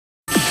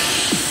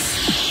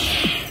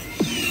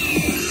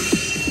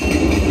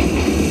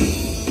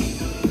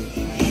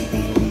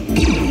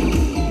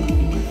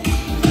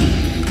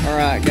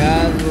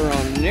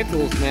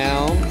nickels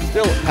now.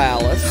 Still at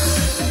Palace.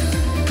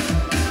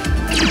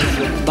 It's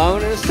a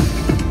bonus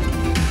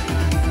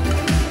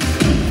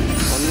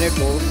on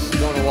nickels.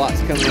 Don't know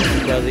what's coming in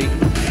from Buzzy.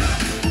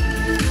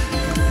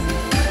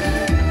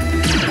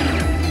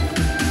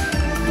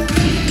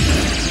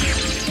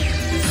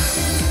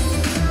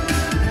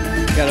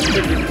 Got a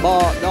 $50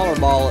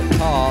 ball at the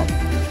top.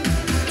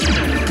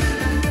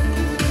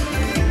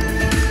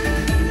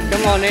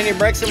 Come on, Nanny,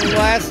 break some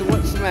glass and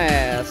whip some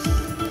ass.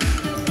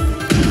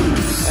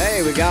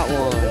 Hey, we got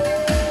one.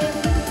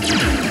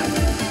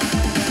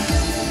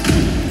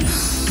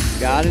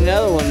 Got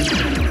another one.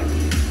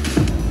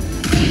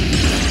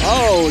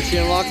 Oh, she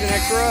unlocked the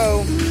next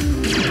row.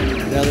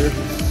 Another $6.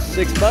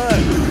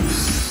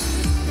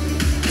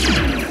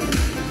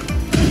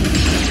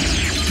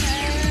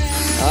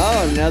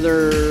 Oh,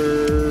 another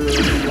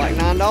like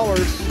 $9.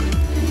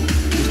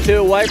 Just 2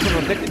 away from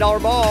a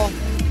 $50 ball.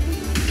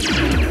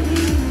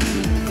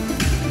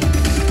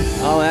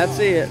 Oh, that's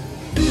it.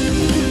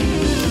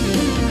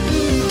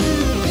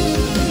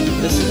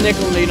 This is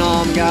nickel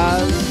denom,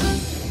 guys.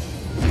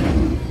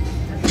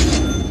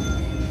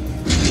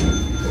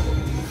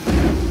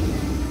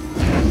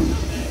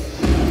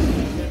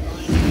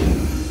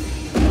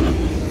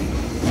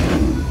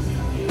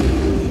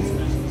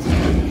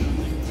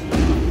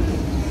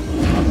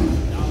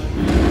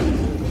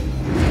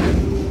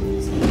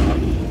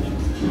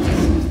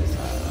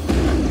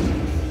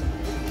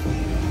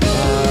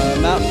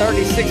 About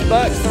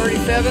 $36,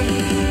 37.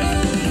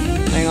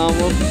 Hang on,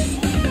 we'll put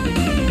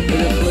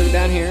this blue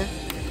down here.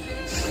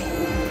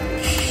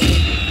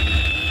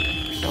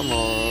 Come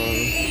on.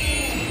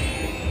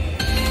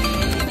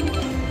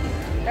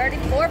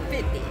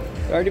 $34.50.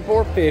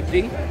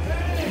 $34.50.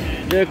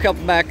 Do a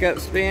couple backup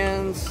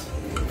spins.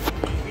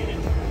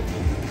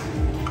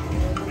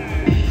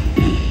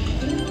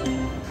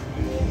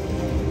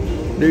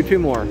 Do 2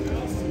 more.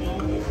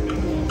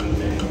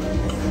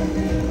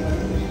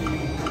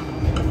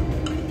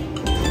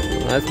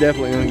 That's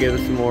definitely going to give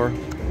us some more.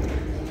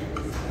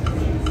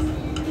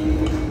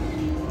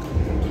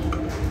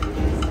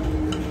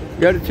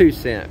 Go to 2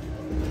 cents.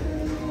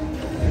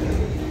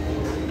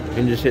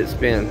 And just hit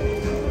spin.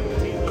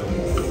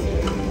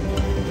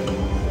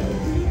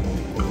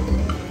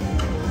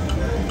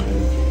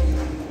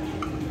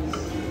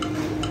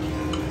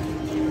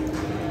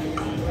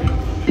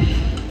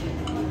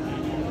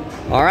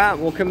 Alright,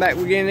 we'll come back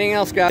with anything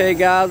else, guys. Okay,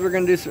 guys, we're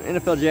going to do some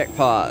NFL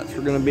jackpots.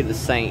 We're going to be the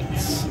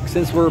Saints,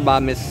 since we're by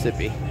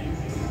Mississippi.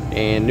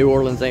 And New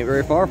Orleans ain't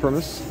very far from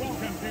us.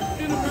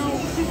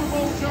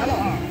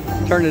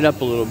 Turn it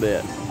up a little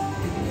bit.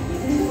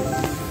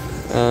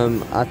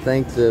 I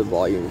think the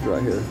volume's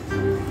right here.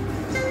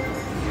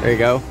 There you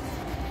go.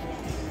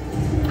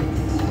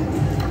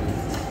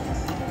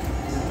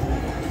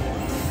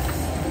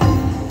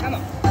 Come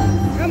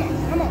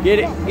on. Get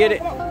it, get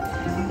it.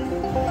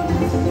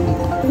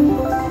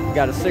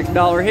 Got a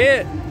 $6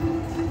 hit.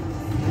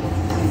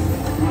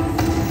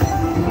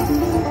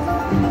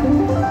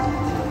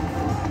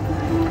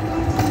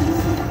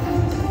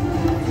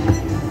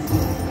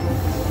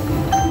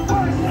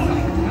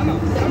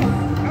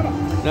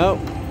 Nope.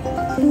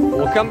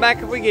 We'll come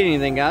back if we get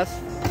anything, guys.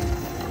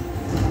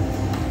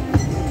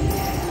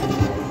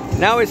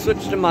 Now we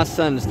switch to my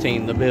son's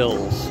team, the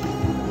Bills.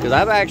 Because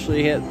I've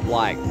actually hit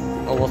like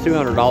almost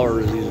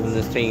 $200 using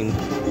this team.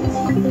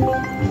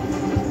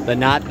 The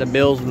night the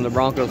Bills and the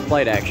Broncos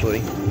played,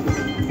 actually.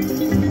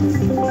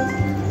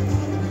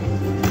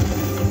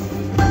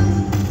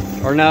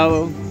 Or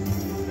no,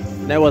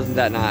 that wasn't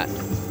that night.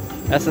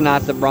 That's the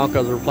night the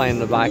Broncos were playing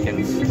the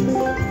Vikings.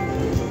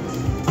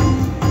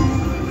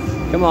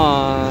 Come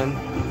on.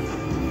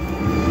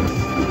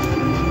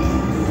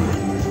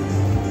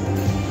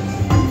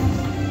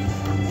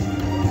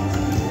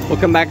 We'll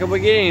come back if we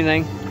get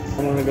anything.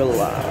 I'm gonna go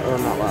live, or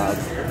not live.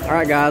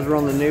 Alright guys, we're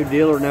on the new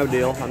Deal or No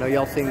Deal. I know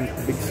y'all seen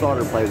Big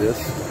Slaughter play this.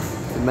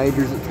 The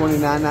majors at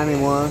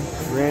 $29.91,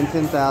 grand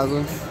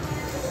 10,000,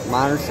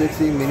 minor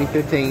 60, mini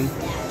 15.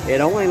 It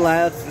only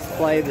lets us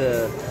play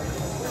the...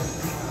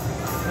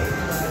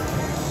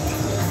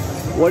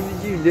 What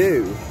did you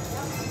do?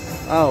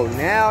 Oh,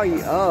 now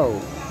you... Oh.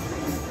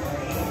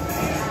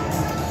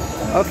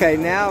 Okay,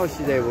 now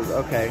she's able to...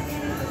 Okay.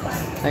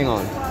 Hang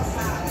on.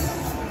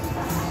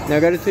 Now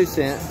go to 2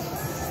 cents.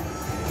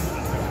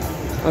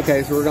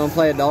 Okay, so we're going to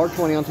play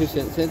 $1.20 on 2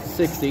 cents. It's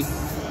 60.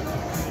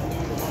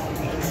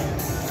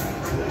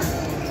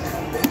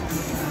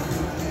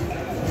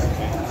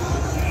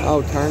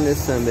 Oh, turn this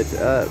son of a bitch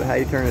up. How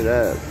you turn it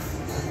up?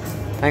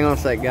 Hang on a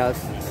sec, guys.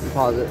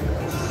 Pause it.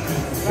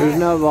 There's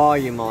no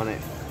volume on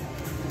it.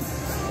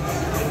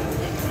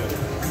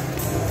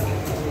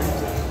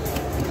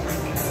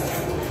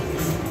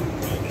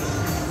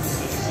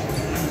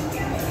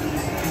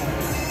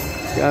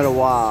 Got a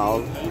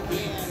wild.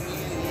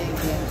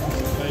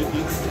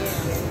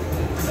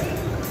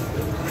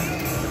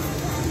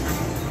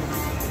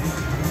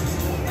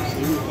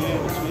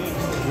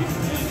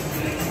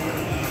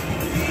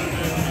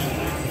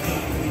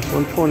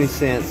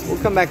 $1.20.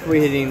 We'll come back if we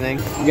hit anything.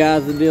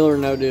 Guys, the Deal or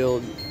No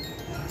Deal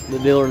The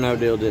Deal or No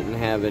Deal didn't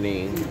have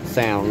any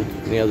sound.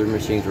 The other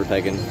machines were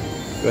taken.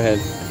 Go ahead.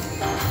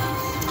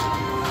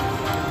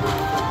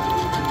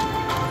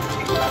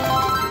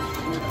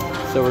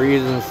 So we're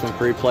using some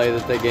free play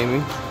that they gave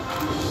me.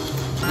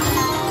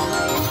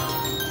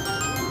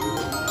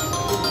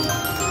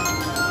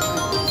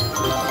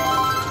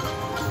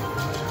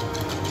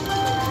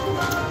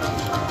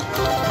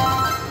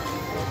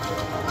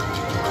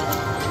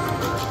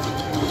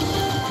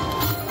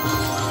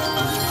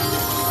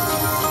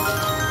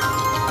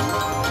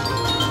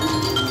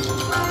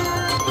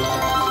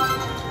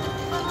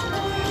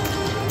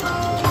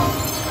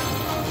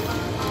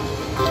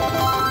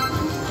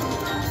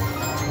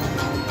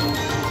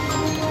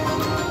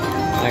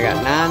 I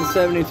got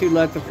 $9.72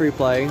 left of free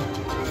play.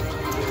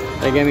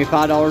 They gave me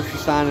 $5 for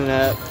signing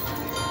up.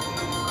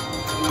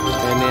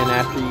 And then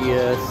after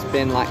you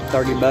spend like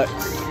 30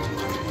 bucks,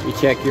 you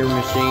check your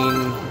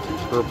machine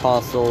for a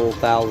possible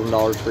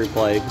 $1,000 free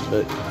play.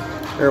 But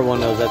everyone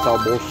knows that's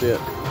all bullshit.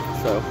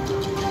 So.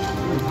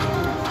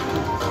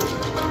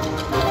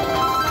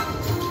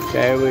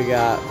 Okay, we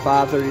got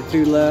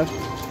 $5.32 left.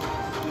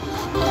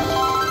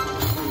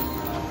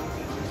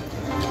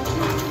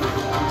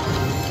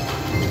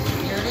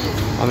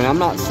 I mean, I'm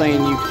not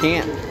saying you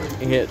can't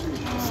hit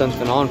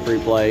something on free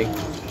play.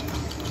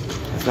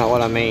 That's not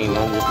what I mean.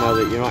 I just know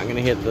that you're not going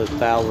to hit the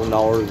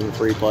 $1,000 in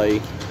free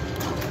play.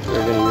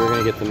 You're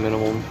gonna get the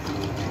minimum.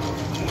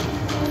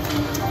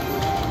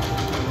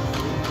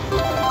 You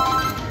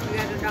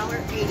got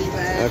 $1.80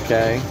 left.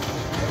 Okay.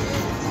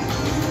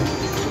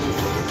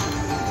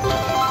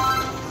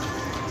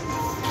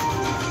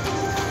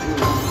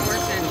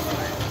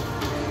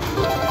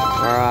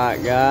 All right,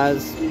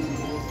 guys.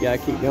 Gotta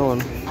keep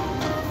going.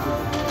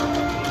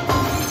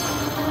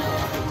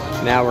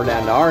 Now we're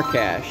down to our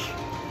cash.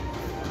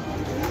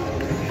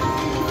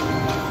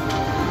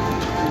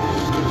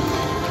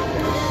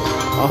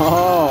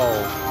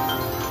 Oh,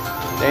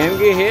 damn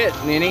good hit,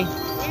 Ninny.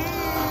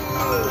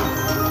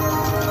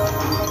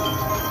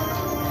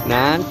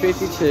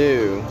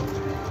 $9.52.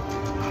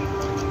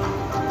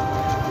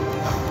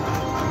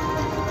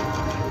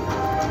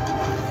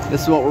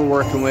 This is what we're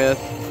working with.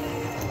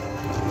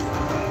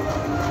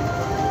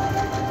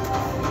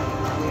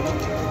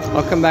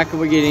 I'll come back if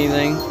we get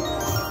anything.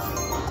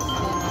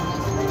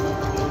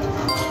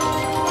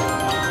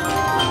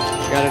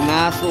 Got a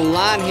nice little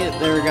line hit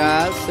there,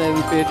 guys.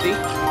 $7.50.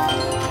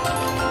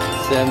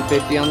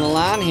 $7.50 on the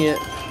line hit.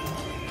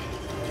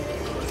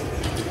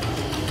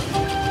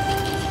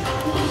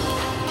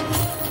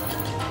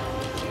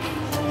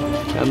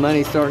 That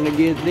money's starting to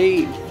get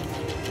deep.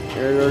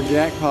 There's our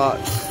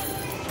jackpots.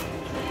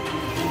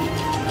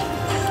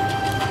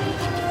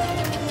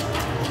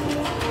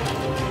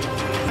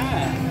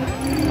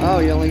 Oh,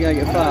 you only gotta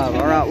get 5.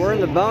 Alright, we're in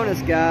the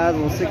bonus, guys,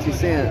 on 60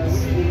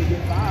 cents.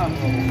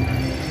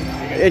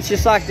 It's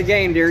just like the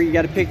game, dear. You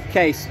gotta pick a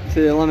case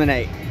to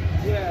eliminate.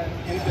 Yeah,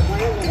 and if it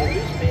lands on the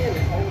wristband,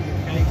 it holds your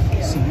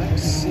case. Select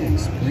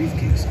 6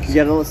 briefcases. You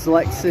gotta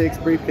select 6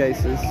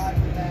 briefcases.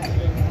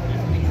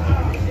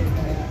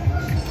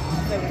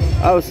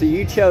 Oh, so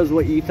you chose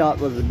what you thought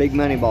was a big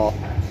money ball.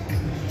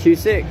 Choose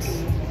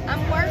 6.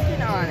 I'm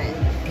working on it.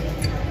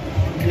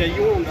 Yeah,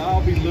 you want them to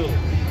all be little.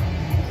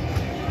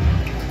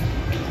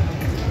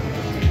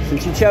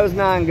 Since you chose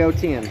 9, go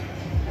 10.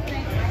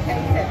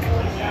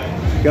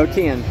 Go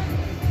 10. 10.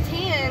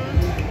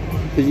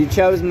 Because you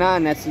chose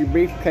 9, that's your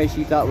briefcase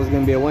you thought was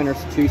going to be a winner,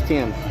 so choose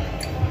 10.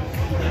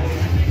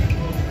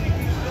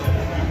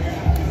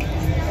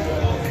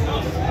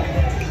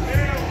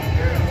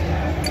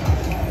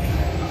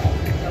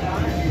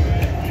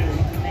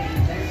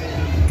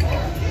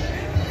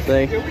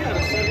 See?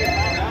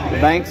 The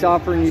bank's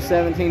offering you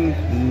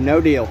 17, no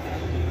deal.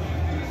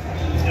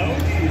 No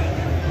deal.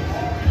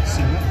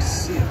 Select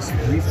 6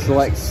 briefcases.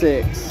 Select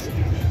 6.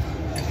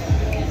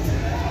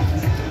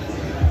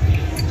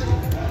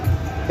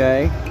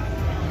 Okay.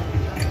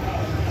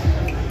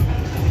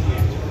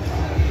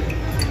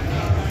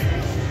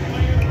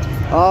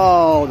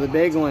 Oh, the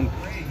big one.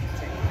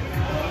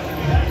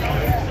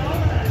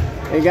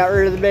 They got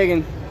rid of the big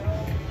one.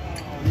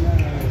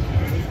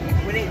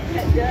 When it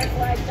does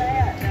like that,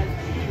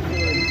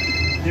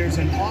 There's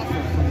an offer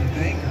from the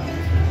banker.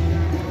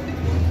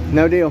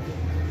 No deal.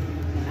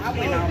 I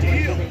went all the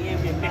way to the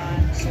end with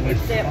mine.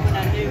 Except when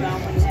I knew I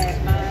only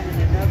had mine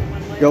and another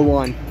one left. Go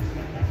 1. You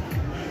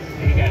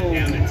got it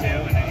down to 2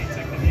 and then you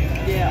took the deal.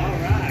 Yeah, all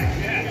right.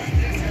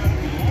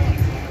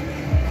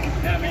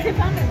 If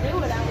I'm going to do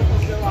it, I was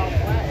going to go all the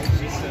way.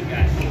 She's still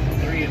got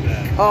 3 of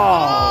them.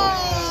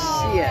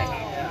 Oh, shit.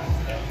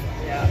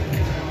 Yeah.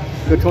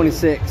 Go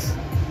 26.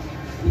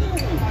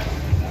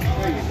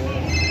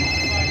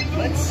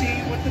 Let's see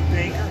what the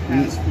banker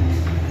has for you.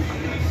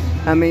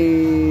 How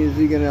many is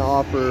he going to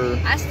offer?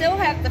 I still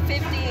have the 50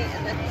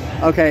 and the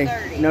Okay,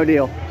 30. no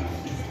deal. No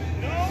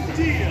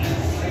deal.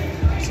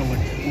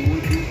 Select 4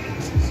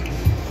 briefcases.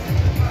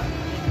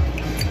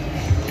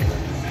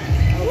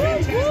 Oh,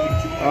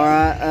 fantastic. All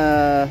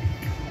right,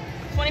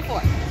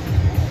 24.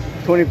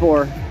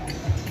 24.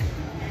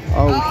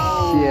 Oh,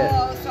 shit.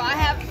 So I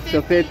have 50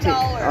 So 15.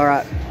 $50. All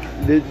right.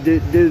 Do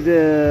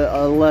the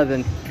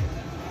 11.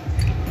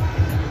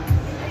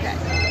 Okay.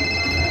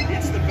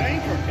 It's the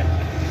banker.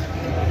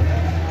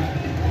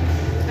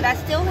 But I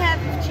still have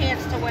a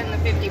chance to win the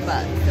 $50,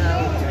 so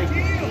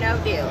no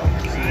deal.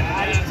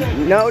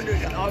 No.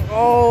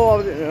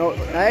 Oh.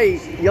 Hey,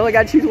 you only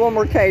got to choose one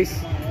more case.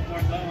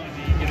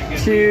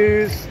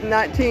 Choose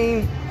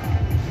 19.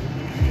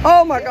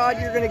 Oh my God,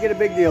 you're gonna get a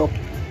big deal.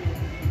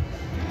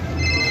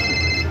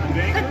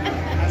 Banker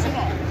has an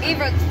offer.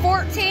 Either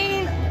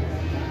 14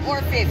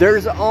 or 50.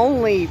 There's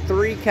only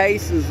 3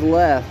 cases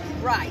left.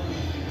 Right.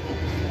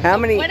 How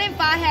many? What if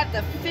I have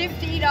the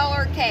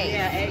 $50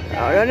 case?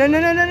 Oh, no,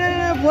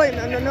 wait,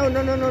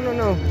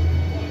 no.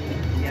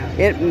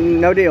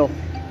 No deal.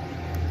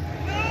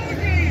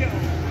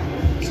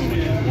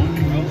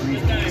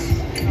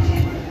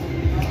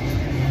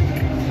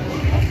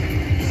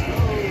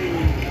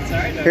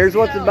 Here's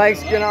what the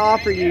bank's gonna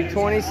offer you,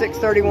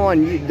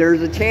 $26.31.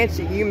 There's a chance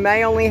that you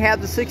may only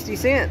have the 60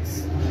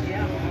 cents.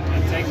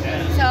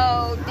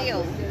 So,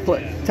 deal.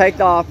 Take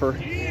the offer.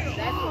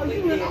 That's what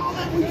we did.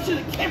 We should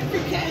have kept the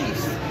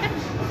case.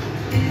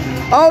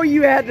 Oh,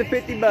 you had the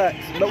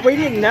 $50, but we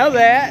didn't know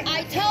that.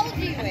 I told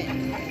you it.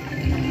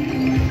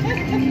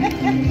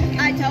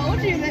 I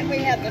told you that we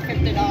had the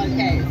 $50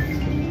 case.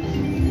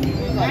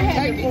 I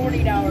had the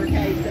 $40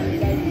 case.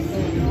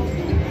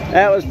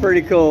 That was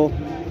pretty cool.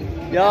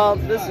 Y'all,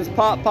 this is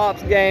Pop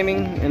Pops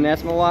Gaming, and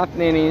that's my wife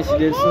Nenny. She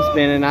did some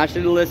spinning. I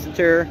should have listened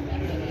to her.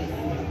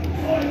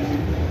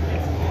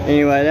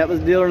 Anyway, that was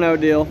Deal or No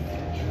Deal.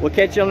 We'll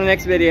catch you on the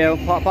next video.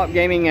 Pop Pop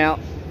Gaming out.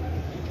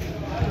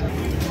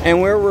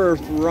 And we're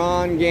with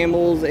Ron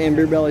Gambles and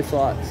Beer Belly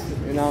Slots.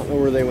 And I don't know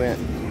where they went.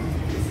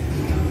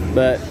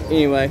 But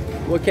anyway,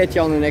 we'll catch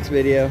you on the next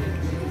video.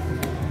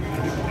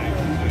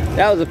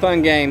 That was a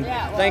fun game.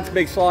 Yeah, it was. Thanks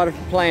Big Slaughter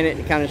for playing it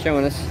and kind of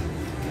showing us.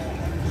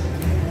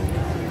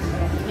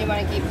 You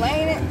want to keep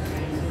playing it?